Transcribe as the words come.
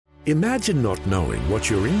Imagine not knowing what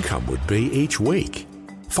your income would be each week.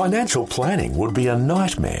 Financial planning would be a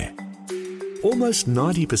nightmare. Almost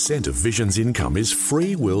 90% of Vision's income is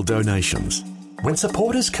free will donations. When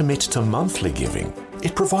supporters commit to monthly giving,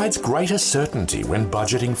 it provides greater certainty when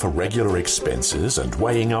budgeting for regular expenses and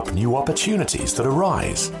weighing up new opportunities that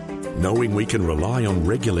arise. Knowing we can rely on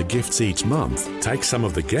regular gifts each month takes some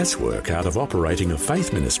of the guesswork out of operating a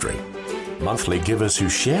faith ministry. Monthly givers who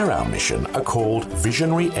share our mission are called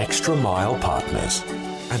Visionary Extra Mile Partners.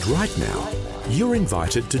 And right now, you're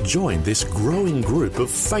invited to join this growing group of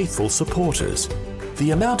faithful supporters. The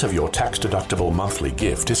amount of your tax-deductible monthly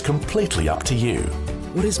gift is completely up to you.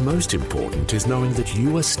 What is most important is knowing that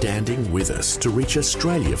you are standing with us to reach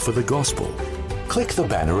Australia for the gospel. Click the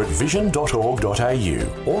banner at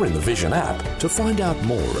vision.org.au or in the Vision app to find out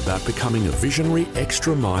more about becoming a Visionary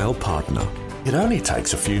Extra Mile partner. It only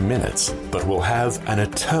takes a few minutes, but will have an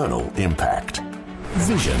eternal impact.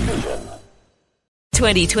 Vision.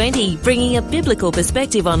 2020, bringing a biblical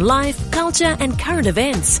perspective on life, culture and current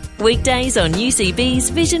events. Weekdays on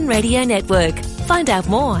UCB's Vision Radio Network. Find out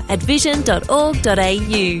more at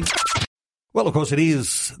vision.org.au. Well, of course, it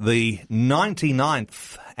is the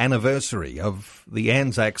 99th anniversary of the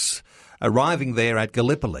Anzacs arriving there at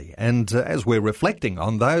Gallipoli. And as we're reflecting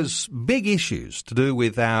on those big issues to do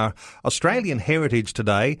with our Australian heritage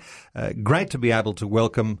today, great to be able to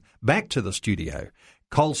welcome back to the studio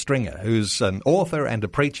Col Stringer, who's an author and a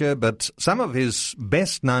preacher, but some of his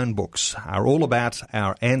best-known books are all about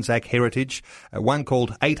our Anzac heritage, one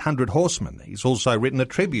called 800 Horsemen. He's also written a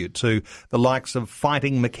tribute to the likes of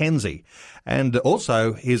Fighting Mackenzie. And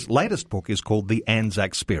also his latest book is called The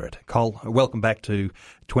Anzac Spirit. Col, welcome back to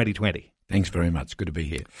 2020. Thanks very much. Good to be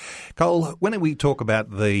here. Col, when we talk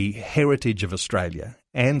about the heritage of Australia,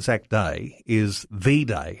 Anzac Day is the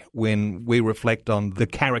day when we reflect on the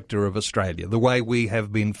character of Australia, the way we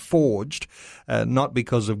have been forged, not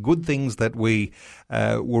because of good things that we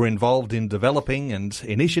were involved in developing and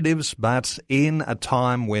initiatives, but in a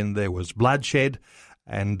time when there was bloodshed,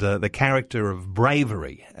 and the character of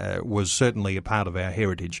bravery was certainly a part of our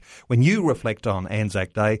heritage. When you reflect on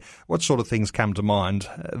Anzac Day, what sort of things come to mind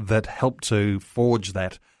that help to forge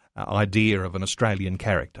that idea of an Australian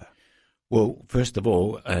character? Well, first of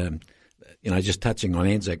all, just touching on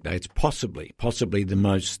Anzac Day, it's possibly the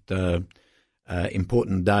most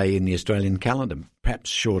important day in the Australian calendar, perhaps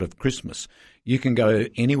short of Christmas. You can go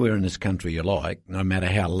anywhere in this country you like, no matter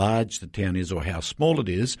how large the town is or how small it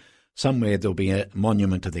is. Somewhere there'll be a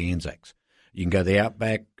monument to the Anzacs. You can go to the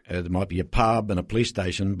outback, there might be a pub and a police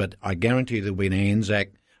station, but I guarantee there'll be an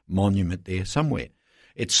Anzac monument there somewhere.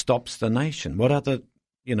 It stops the nation. What other,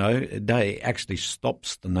 day actually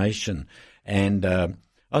stops the nation? And I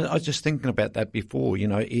was just thinking about that before.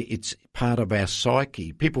 It's part of our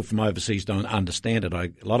psyche. People from overseas don't understand it.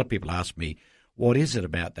 A lot of people ask me, what is it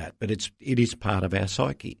about that? But it is part of our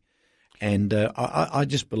psyche. And I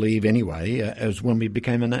just believe anyway, as when we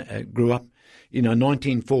grew up,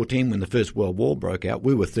 1914, when the First World War broke out,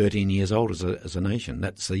 we were 13 years old as a nation.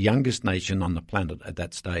 That's the youngest nation on the planet at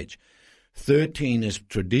that stage. 13 is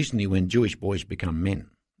traditionally when Jewish boys become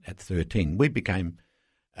men. At 13, we became,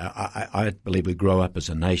 I believe we grow up as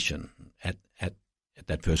a nation at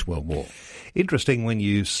that First World War. Interesting when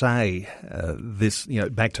you say this,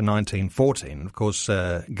 back to 1914, of course,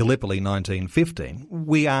 Gallipoli 1915,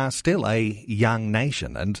 we are still a young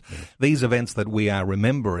nation. And these events that we are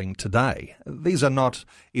remembering today, these are not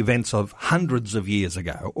events of hundreds of years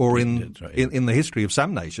ago or in the history of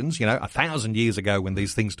some nations, 1,000 years ago when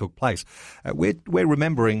these things took place. We're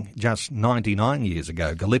remembering just 99 years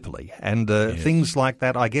ago, Gallipoli. And things like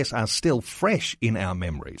that, I guess, are still fresh in our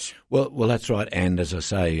memories. Well, that's right. And as I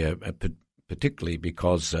say, particularly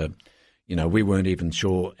because, we weren't even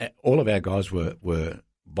sure. All of our guys were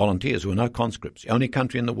volunteers. There were no conscripts. The only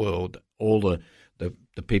country in the world, all the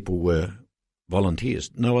people were volunteers.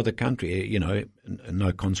 No other country,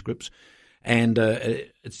 no conscripts. And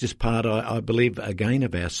it's just part, I believe, again,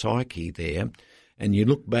 of our psyche there. And you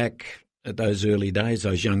look back at those early days,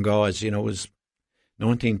 those young guys, it was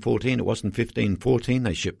 1914. It wasn't 1514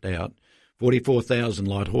 they shipped out. 44,000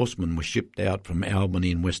 light horsemen were shipped out from Albany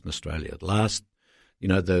in Western Australia. The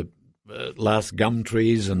last gum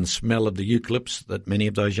trees and smell of the eucalypts that many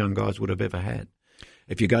of those young guys would have ever had.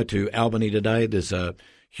 If you go to Albany today, there's a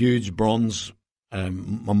huge bronze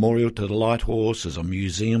memorial to the light horse. There's a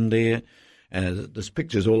museum there. There's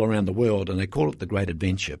pictures all around the world, and they call it the Great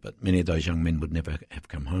Adventure, but many of those young men would never have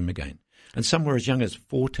come home again. And some were as young as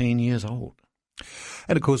 14 years old.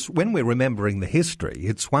 And of course, when we're remembering the history,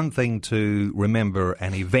 it's one thing to remember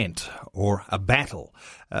an event or a battle,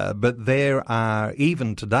 but there are,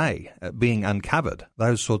 even today, being uncovered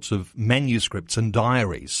those sorts of manuscripts and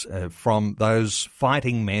diaries from those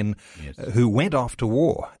fighting men who went off to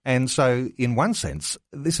war. And so, in one sense,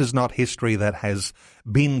 this is not history that has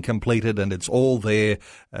been completed and it's all there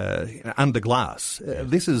under glass.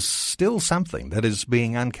 This is still something that is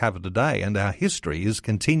being uncovered today, and our history is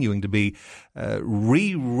continuing to be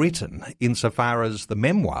rewritten insofar as the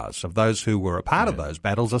memoirs of those who were a part of those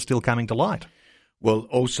battles are still coming to light. Well,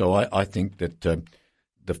 also, I think that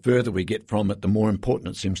the further we get from it, the more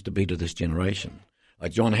important it seems to be to this generation.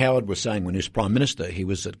 Like John Howard was saying when he was Prime Minister, he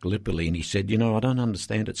was at Gallipoli and he said, I don't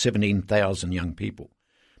understand it. 17,000 young people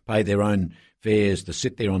pay their own fares to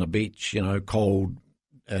sit there on a beach, cold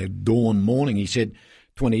dawn morning. He said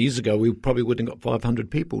 20 years ago we probably wouldn't have got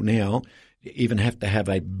 500 people. Now you even have to have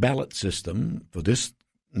a ballot system for this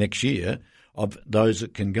next year of those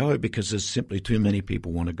that can go because there's simply too many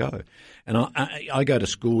people want to go. And I go to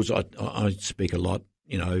schools. I speak a lot,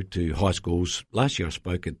 to high schools. Last year I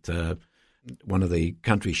spoke at one of the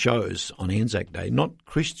country shows on Anzac Day, not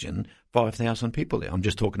Christian, 5,000 people there. I'm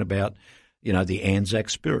just talking about, the Anzac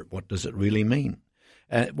spirit. What does it really mean?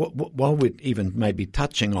 While we're even maybe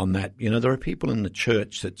touching on that, there are people in the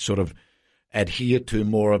church that sort of adhere to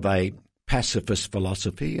more of a pacifist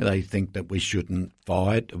philosophy. They think that we shouldn't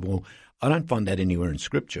fight. Well, I don't find that anywhere in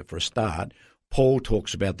Scripture, for a start. Paul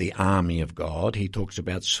talks about the army of God. He talks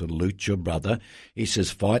about salute your brother. He says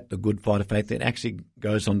fight the good fight of faith. It actually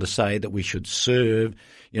goes on to say that we should serve,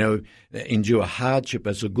 endure hardship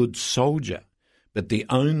as a good soldier. But the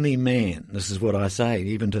only man, this is what I say,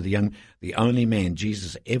 even to the young, the only man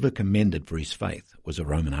Jesus ever commended for his faith was a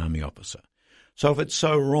Roman army officer. So if it's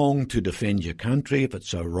so wrong to defend your country, if it's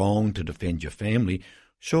so wrong to defend your family,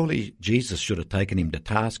 surely Jesus should have taken him to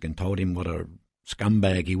task and told him what a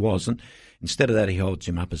scumbag he was. And instead of that, he holds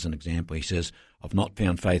him up as an example. He says, I've not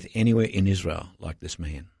found faith anywhere in Israel like this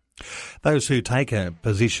man. Those who take a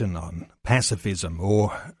position on pacifism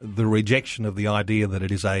or the rejection of the idea that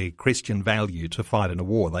it is a Christian value to fight in a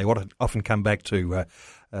war, they often come back to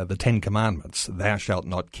the Ten Commandments, thou shalt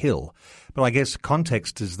not kill. But I guess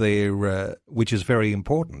context is there, which is very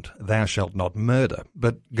important, thou shalt not murder.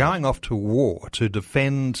 But going off to war to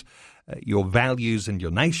defend your values and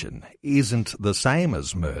your nation isn't the same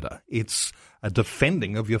as murder. It's a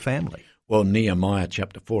defending of your family. Well, Nehemiah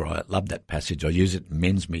chapter 4, I love that passage. I use it in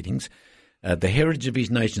men's meetings. The heritage of his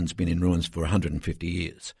nation's been in ruins for 150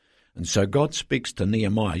 years. And so God speaks to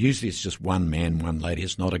Nehemiah. Usually it's just one man, one lady.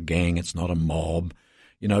 It's not a gang. It's not a mob.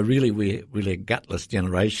 Really we're really a gutless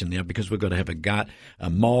generation now because we've got to have a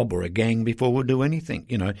mob or a gang before we'll do anything,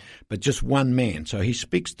 but just one man. So he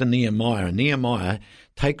speaks to Nehemiah, and Nehemiah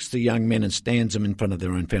takes the young men and stands them in front of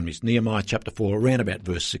their own families. Nehemiah chapter 4, around about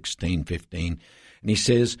verse 16, 15. And he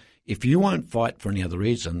says, if you won't fight for any other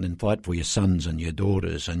reason, then fight for your sons and your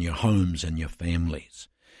daughters and your homes and your families.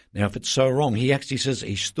 Now, if it's so wrong, he actually says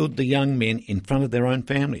he stood the young men in front of their own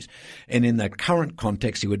families. And in the current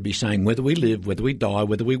context, he would be saying whether we live, whether we die,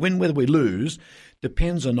 whether we win, whether we lose,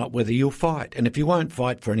 depends on not whether you'll fight. And if you won't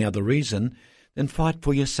fight for any other reason, then fight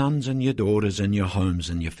for your sons and your daughters and your homes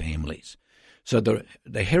and your families. So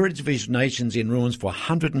the heritage of his nation's in ruins for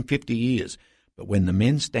 150 years. But when the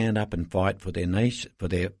men stand up and fight for their nation, for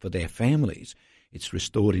their families, it's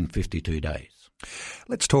restored in 52 days.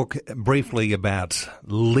 Let's talk briefly about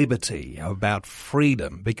liberty, about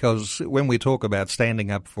freedom, because when we talk about standing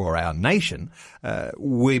up for our nation,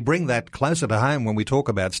 we bring that closer to home when we talk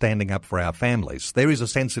about standing up for our families. There is a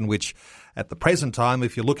sense in which at the present time,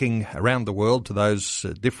 if you're looking around the world to those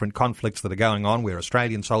different conflicts that are going on where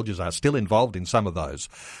Australian soldiers are still involved in some of those,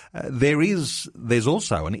 there's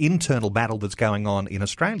also an internal battle that's going on in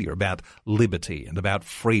Australia about liberty and about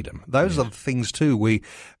freedom. Those are the things too.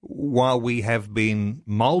 While we have been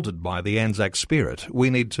moulded by the Anzac spirit, we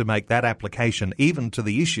need to make that application even to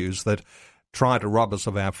the issues that try to rob us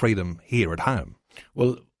of our freedom here at home.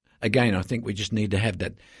 Well, again, I think we just need to have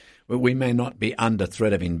that. We may not be under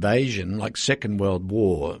threat of invasion like Second World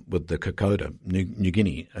War with the Kokoda, New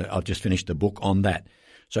Guinea. I've just finished a book on that.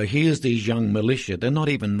 So here's these young militia. They're not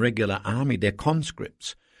even regular army. They're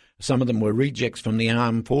conscripts. Some of them were rejects from the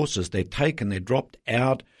armed forces. They're taken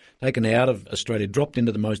out of Australia, dropped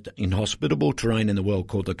into the most inhospitable terrain in the world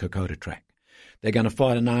called the Kokoda Track. They're going to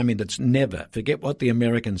fight an army that's never, forget what the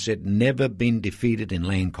Americans said, never been defeated in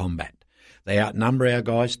land combat. They outnumber our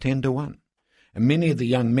guys 10-1. And many of the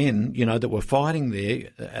young men, that were fighting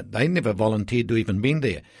there, they never volunteered to even be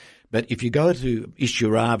there. But if you go to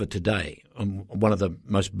Ishiarava today, on one of the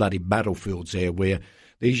most bloody battlefields there, where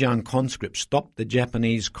These young conscripts stopped the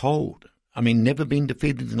Japanese cold. I mean, never been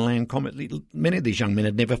defeated in land combat. Many of these young men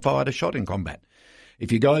had never fired a shot in combat.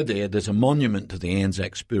 If you go there, there's a monument to the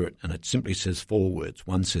Anzac spirit, and it simply says 4 words.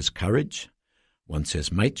 One says courage, one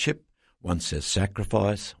says mateship, one says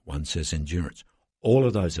sacrifice, one says endurance. All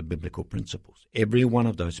of those are biblical principles. Every one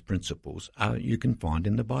of those principles you can find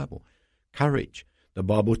in the Bible. Courage. The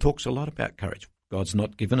Bible talks a lot about courage. God's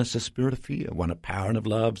not given us a spirit of fear, one of power and of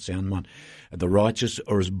love, sound mind. The righteous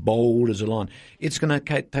are as bold as a lion. It's going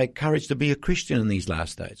to take courage to be a Christian in these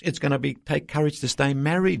last days. It's going to take courage to stay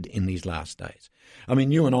married in these last days. I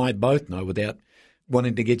mean, you and I both know, without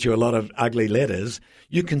wanting to get you a lot of ugly letters,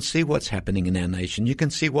 you can see what's happening in our nation. You can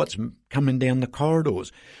see what's coming down the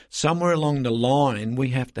corridors. Somewhere along the line, we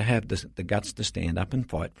have to have the guts to stand up and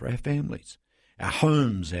fight for our families, our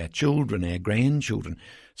homes, our children, our grandchildren.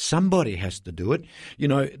 Somebody has to do it. You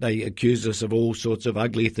know, they accuse us of all sorts of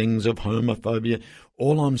ugly things, of homophobia.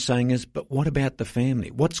 All I'm saying is, but what about the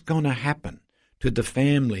family? What's going to happen to the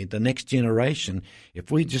family, the next generation, if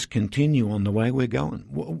we just continue on the way we're going?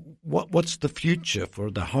 What's the future for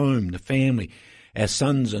the home, the family, our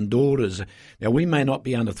sons and daughters? Now, we may not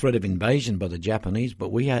be under threat of invasion by the Japanese,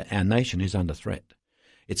 but our nation is under threat.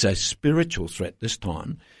 It's a spiritual threat this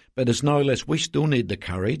time, but it's no less. We still need the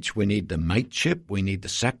courage, we need the mateship, we need the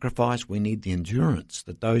sacrifice, we need the endurance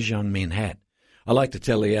that those young men had. I like to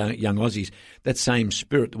tell the young Aussies, that same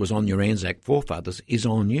spirit that was on your Anzac forefathers is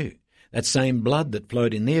on you. That same blood that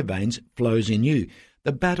flowed in their veins flows in you.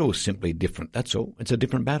 The battle's simply different, that's all. It's a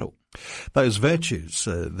different battle. Those virtues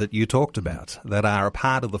that you talked about that are a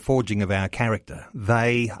part of the forging of our character,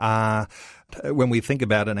 they are, when we think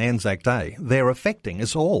about an Anzac Day, they're affecting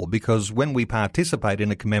us all, because when we participate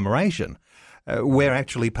in a commemoration, we're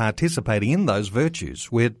actually participating in those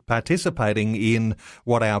virtues. We're participating in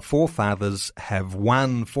what our forefathers have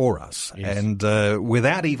won for us. Yes. And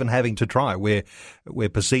without even having to try, we're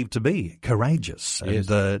perceived to be courageous. Yes.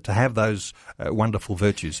 And to have those wonderful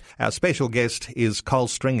virtues. Our special guest is Col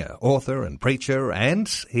Stringer, author and preacher, and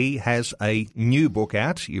he has a new book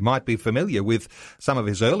out. You might be familiar with some of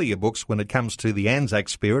his earlier books when it comes to the Anzac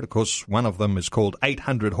spirit. Of course, one of them is called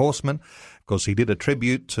 800 Horsemen. Of course, he did a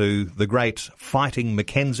tribute to the great Fighting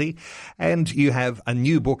Mackenzie. And you have a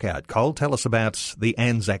new book out, Col. Tell us about the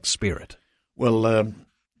Anzac spirit. Well,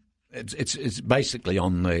 it's basically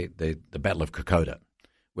on the Battle of Kokoda,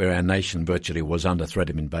 where our nation virtually was under threat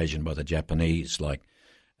of invasion by the Japanese. Like,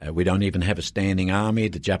 we don't even have a standing army.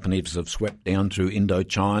 The Japanese have swept down through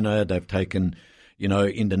Indochina. They've taken,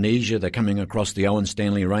 Indonesia. They're coming across the Owen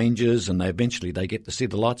Stanley Ranges, and eventually they get to see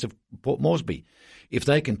the lights of Port Moresby. If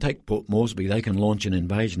they can take Port Moresby, they can launch an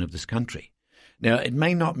invasion of this country. Now, it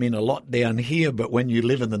may not mean a lot down here, but when you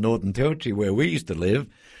live in the Northern Territory where we used to live,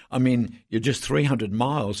 I mean, you're just 300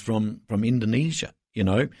 miles from Indonesia,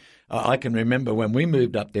 I can remember when we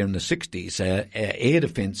moved up there in the 60s, our air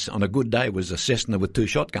defence on a good day was a Cessna with 2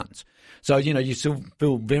 shotguns. So, you still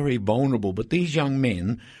feel very vulnerable. But these young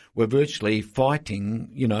men were virtually fighting,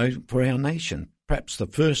 for our nation, perhaps the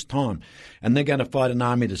first time. And they're going to fight an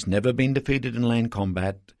army that's never been defeated in land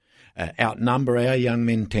combat, outnumber our young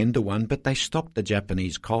men 10-1, but they stopped the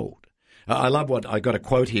Japanese cold. I love what I got a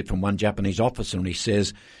quote here from one Japanese officer, and he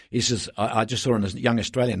says, I just saw a young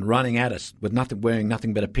Australian running at us with wearing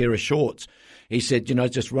nothing but a pair of shorts. He said,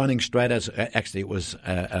 just running straight as, actually it was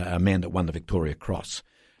a man that won the Victoria Cross,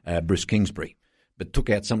 Bruce Kingsbury, but took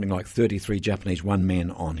out something like 33 Japanese, one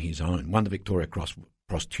man on his own, won the Victoria Cross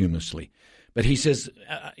posthumously. But he says,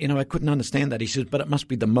 I couldn't understand that. He says, but it must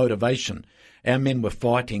be the motivation. Our men were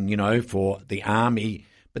fighting, for the army,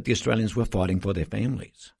 but the Australians were fighting for their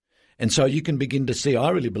families. And so you can begin to see, I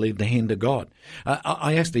really believe the hand of God.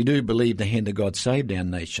 I actually do believe the hand of God saved our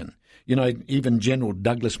nation. Even General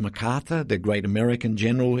Douglas MacArthur, the great American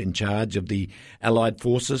general in charge of the Allied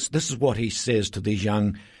forces, this is what he says to these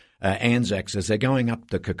young Anzacs as they're going up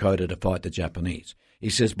to Kokoda to fight the Japanese. He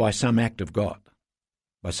says, by some act of God,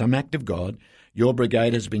 your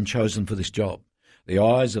brigade has been chosen for this job. The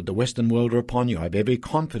eyes of the Western world are upon you. I have every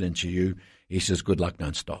confidence in you. He says, good luck,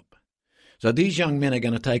 don't stop. So these young men are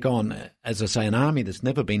going to take on, as I say, an army that's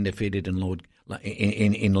never been defeated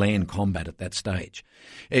in land combat at that stage.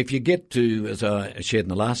 If you get to, as I shared in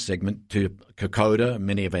the last segment, to Kokoda,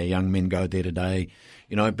 many of our young men go there today,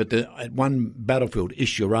 but at one battlefield,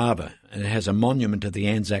 Ishurava, and it has a monument to the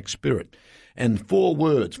Anzac spirit. And 4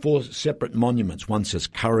 words, 4 separate monuments. One says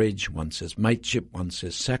courage, one says mateship, one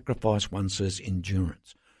says sacrifice, one says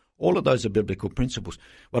endurance. All of those are biblical principles.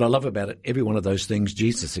 What I love about it, every one of those things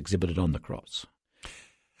Jesus exhibited on the cross.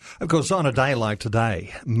 Of course, on a day like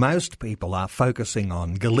today, most people are focusing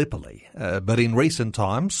on Gallipoli, but in recent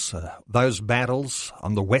times, those battles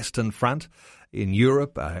on the Western Front in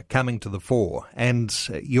Europe are coming to the fore. And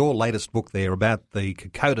your latest book there about the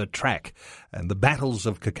Kokoda track and the battles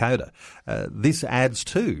of Kokoda, this adds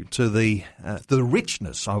to the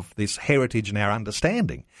richness of this heritage and our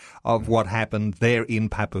understanding of what happened there in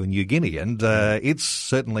Papua New Guinea. And it's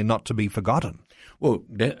certainly not to be forgotten. Well,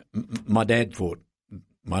 my dad fought.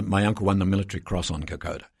 My uncle won the Military Cross on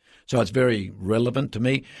Kokoda. So it's very relevant to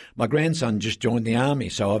me. My grandson just joined the army,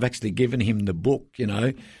 so I've actually given him the book,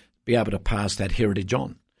 be able to pass that heritage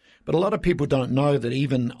on. But a lot of people don't know that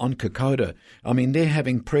even on Kokoda, they're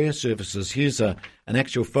having prayer services. Here's an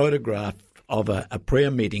actual photograph of a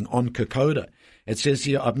prayer meeting on Kokoda. It says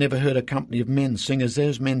here, I've never heard a company of men sing as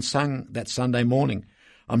those men sung that Sunday morning.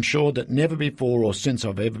 I'm sure that never before or since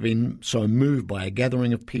I've ever been so moved by a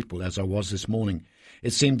gathering of people as I was this morning.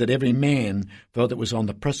 It seemed that every man felt it was on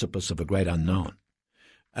the precipice of a great unknown.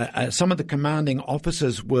 Some of the commanding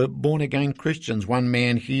officers were born-again Christians. One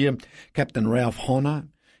man here, Captain Ralph Honor,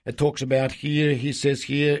 it talks about here, he says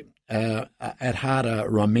here, at heart a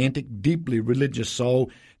romantic, deeply religious soul,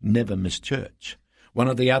 never missed church. One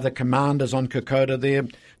of the other commanders on Kokoda there,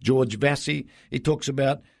 George Vassy, he talks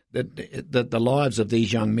about that the lives of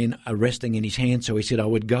these young men are resting in his hands. So he said, I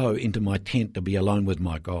would go into my tent to be alone with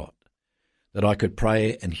my God, that I could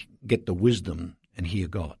pray and get the wisdom and hear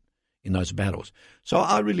God in those battles. So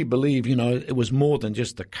I really believe, it was more than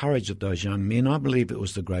just the courage of those young men. I believe it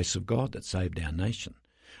was the grace of God that saved our nation.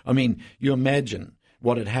 You imagine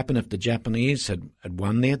what had happened if the Japanese had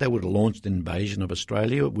won there. They would have launched an invasion of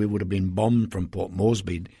Australia. We would have been bombed from Port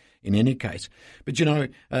Moresby in any case. But,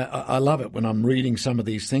 I love it when I'm reading some of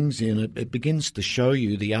these things, and it begins to show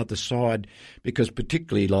you the other side, because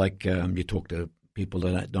particularly like you talk to people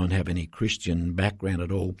that don't have any Christian background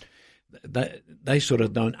at all, they sort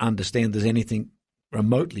of don't understand there's anything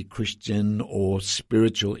remotely Christian or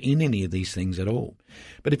spiritual in any of these things at all.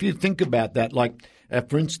 But if you think about that, like,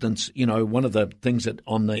 for instance, one of the things that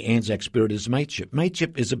on the Anzac spirit is mateship.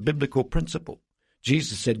 Mateship is a biblical principle.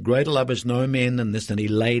 Jesus said, greater love is no man than this, and he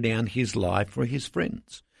laid down his life for his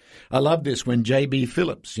friends. I love this when J.B.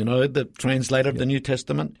 Phillips, the translator of the New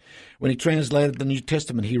Testament, when he translated the New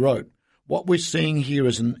Testament, he wrote, what we're seeing here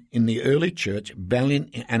is in the early church,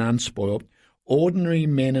 valiant and unspoiled, ordinary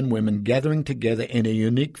men and women gathering together in a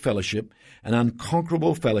unique fellowship, an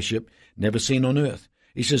unconquerable fellowship never seen on earth.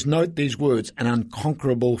 He says, note these words, an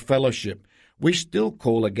unconquerable fellowship. We still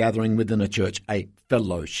call a gathering within a church a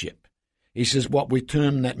fellowship. He says what we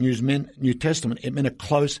term that New Testament, it meant a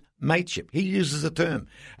close mateship. He uses the term,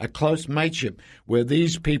 a close mateship, where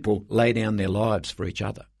these people lay down their lives for each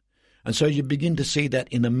other. And so you begin to see that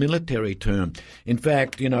in a military term. In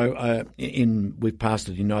fact, we've pastored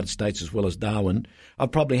the United States as well as Darwin.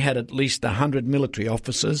 I've probably had at least 100 military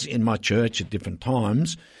officers in my church at different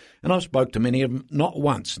times, and I've spoke to many of them.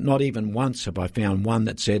 Not even once have I found one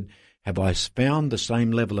that said, have I found the same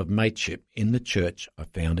level of mateship in the church I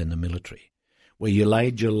found in the military, where you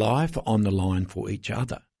laid your life on the line for each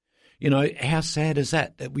other. How sad is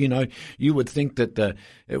that? You would think that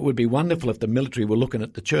it would be wonderful if the military were looking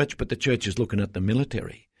at the church, but the church is looking at the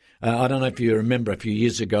military. I don't know if you remember a few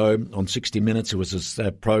years ago on 60 Minutes, there was this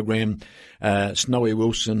program, Snowy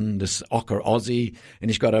Wilson, this Ocker Aussie, and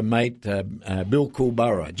he's got a mate, Bill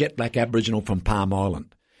Coolborough, a jet black Aboriginal from Palm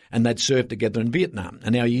Island. And they'd served together in Vietnam.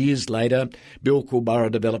 And now years later, Bill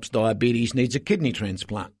Coolborough develops diabetes, needs a kidney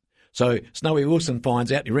transplant. So Snowy Wilson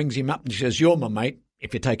finds out, he rings him up and he says, you're my mate.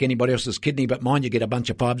 If you take anybody else's kidney but mine, you get a bunch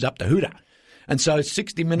of fibes up the hooter. And so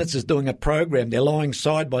 60 Minutes is doing a program. They're lying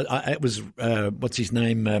side by, it was, what's his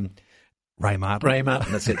name? Ray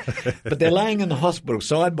Martin, that's it. But they're laying in the hospital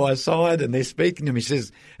side by side and they're speaking to him. He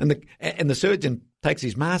says, and the surgeon takes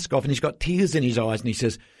his mask off and he's got tears in his eyes and he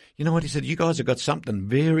says, you know what? He said, you guys have got something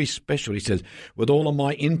very special. He says, with all of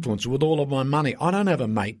my influence, with all of my money, I don't have a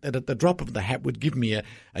mate that at the drop of the hat would give me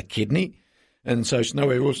a kidney. And so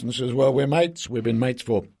Snowy Wilson says, well, we're mates. We've been mates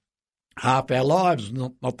for half our lives.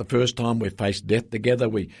 Not the first time we've faced death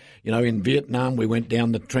together. In Vietnam, we went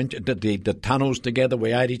down the trench, the tunnels together.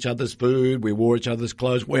 We ate each other's food. We wore each other's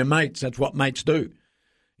clothes. We're mates. That's what mates do.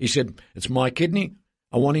 He said, it's my kidney.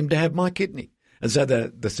 I want him to have my kidney. And so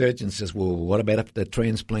the surgeon says, well, what about if the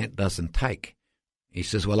transplant doesn't take? He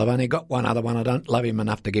says, well, I've only got one other one. I don't love him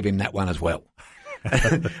enough to give him that one as well.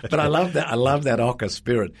 But I love that. I love that Ocker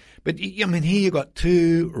spirit. But, here you've got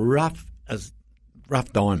two rough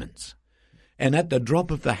diamonds. And at the drop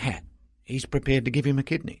of the hat, he's prepared to give him a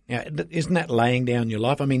kidney. Now, isn't that laying down your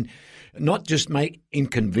life? I mean, not just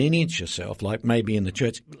inconvenience yourself, like maybe in the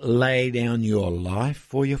church, lay down your life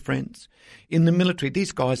for your friends. In the military,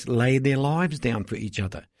 these guys lay their lives down for each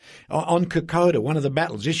other. On Kokoda, one of the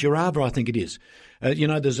battles, Ishiarava, I think it is,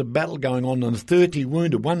 there's a battle going on and 30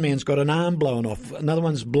 wounded. One man's got an arm blown off, another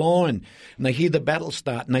one's blind, and they hear the battle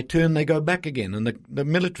start and they turn, they go back again. And the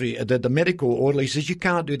military, the medical orderly says, you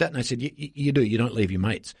can't do that. And I said, you do, you don't leave your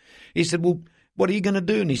mates. He said, well, what are you going to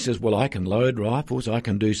do? And he says, well, I can load rifles, I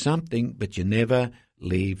can do something, but you never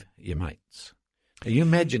leave your mates. Can you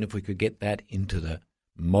imagine if we could get that into the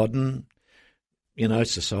modern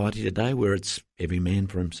society today where it's every man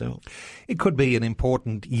for himself? It could be an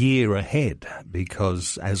important year ahead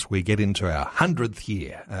because as we get into our 100th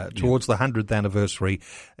year, towards the 100th anniversary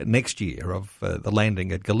next year of the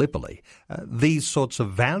landing at Gallipoli, these sorts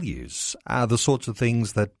of values are the sorts of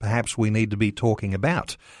things that perhaps we need to be talking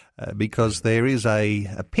about. Because there is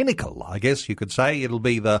a pinnacle, I guess you could say. It'll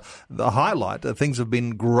be the highlight. Things have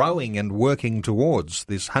been growing and working towards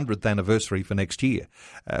this 100th anniversary for next year,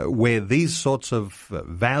 where these sorts of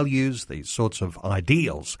values, these sorts of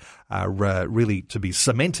ideals are really to be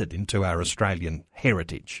cemented into our Australian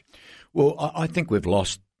heritage. Well, I think we've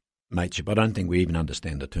lost mateship. I don't think we even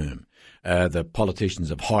understand the term. The politicians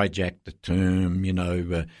have hijacked the term,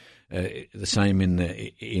 the same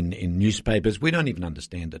in newspapers. We don't even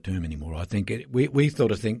understand the term anymore. I think we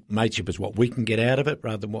sort of think mateship is what we can get out of it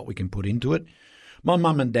rather than what we can put into it. My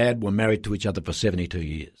mum and dad were married to each other for 72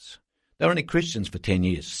 years. They were only Christians for 10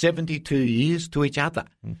 years. 72 years to each other.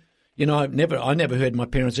 I never heard my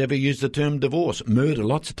parents ever use the term divorce. Murder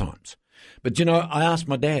lots of times. But, I asked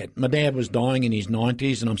my dad. My dad was dying in his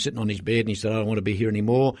 90s and I'm sitting on his bed and he said, I don't want to be here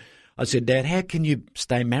anymore. I said, Dad, how can you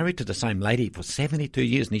stay married to the same lady for 72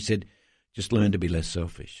 years? And he said, just learn to be less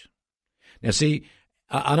selfish. Now, see,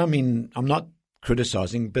 I don't mean, I'm not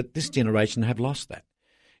criticising, but this generation have lost that.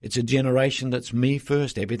 It's a generation that's me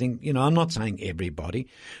first, everything. I'm not saying everybody.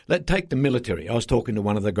 Take the military. I was talking to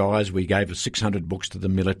one of the guys. We gave 600 books to the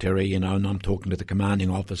military, and I'm talking to the commanding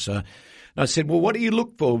officer. And I said, well, what do you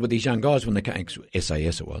look for with these young guys when they came?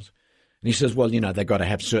 SAS it was. And he says, well, they've got to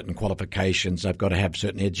have certain qualifications, they've got to have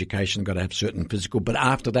certain education, they've got to have certain physical. But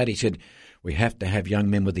after that, he said, we have to have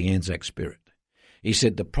young men with the Anzac spirit. He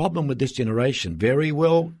said, the problem with this generation, very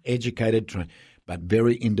well educated, but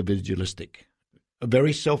very individualistic,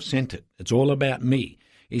 very self-centered. It's all about me.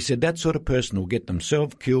 He said, that sort of person will get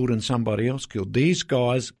themselves killed and somebody else killed. These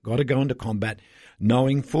guys got to go into combat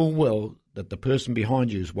knowing full well that the person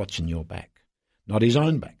behind you is watching your back, not his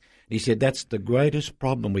own back. He said that's the greatest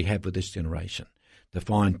problem we have with this generation, to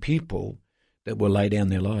find people that will lay down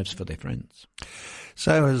their lives for their friends.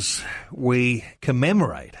 So as we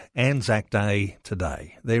commemorate Anzac Day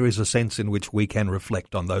today, there is a sense in which we can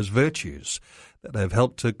reflect on those virtues that have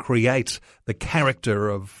helped to create the character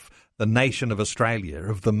of the nation of Australia,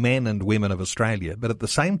 of the men and women of Australia. But at the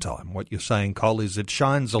same time, what you're saying, Col, is it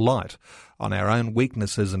shines a light on our own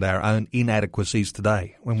weaknesses and our own inadequacies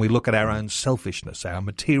today. When we look at our own selfishness, our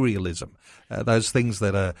materialism, those things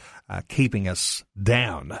that are keeping us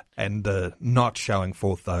down and not showing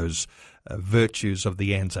forth those virtues of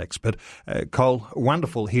the Anzacs. But Col,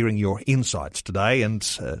 wonderful hearing your insights today, and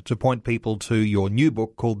to point people to your new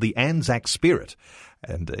book called The Anzac Spirit.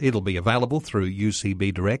 And it'll be available through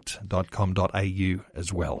ucbdirect.com.au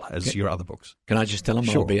as well as your other books. Can I just tell them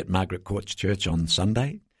I'll be at Margaret Court's Church on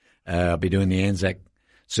Sunday. I'll be doing the Anzac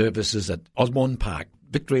services at Osborne Park,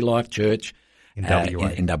 Victory Life Church in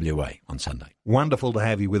WA on Sunday. Wonderful to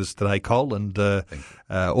have you with us today, Col, and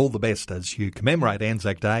all the best as you commemorate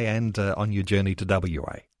Anzac Day and on your journey to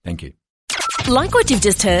WA. Thank you. Like what you've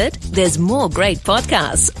just heard? There's more great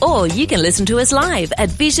podcasts, or you can listen to us live at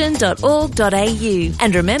vision.org.au.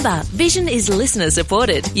 And remember, Vision is listener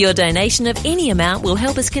supported. Your donation of any amount will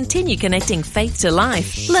help us continue connecting faith to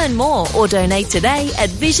life. Learn more or donate today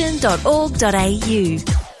at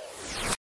vision.org.au.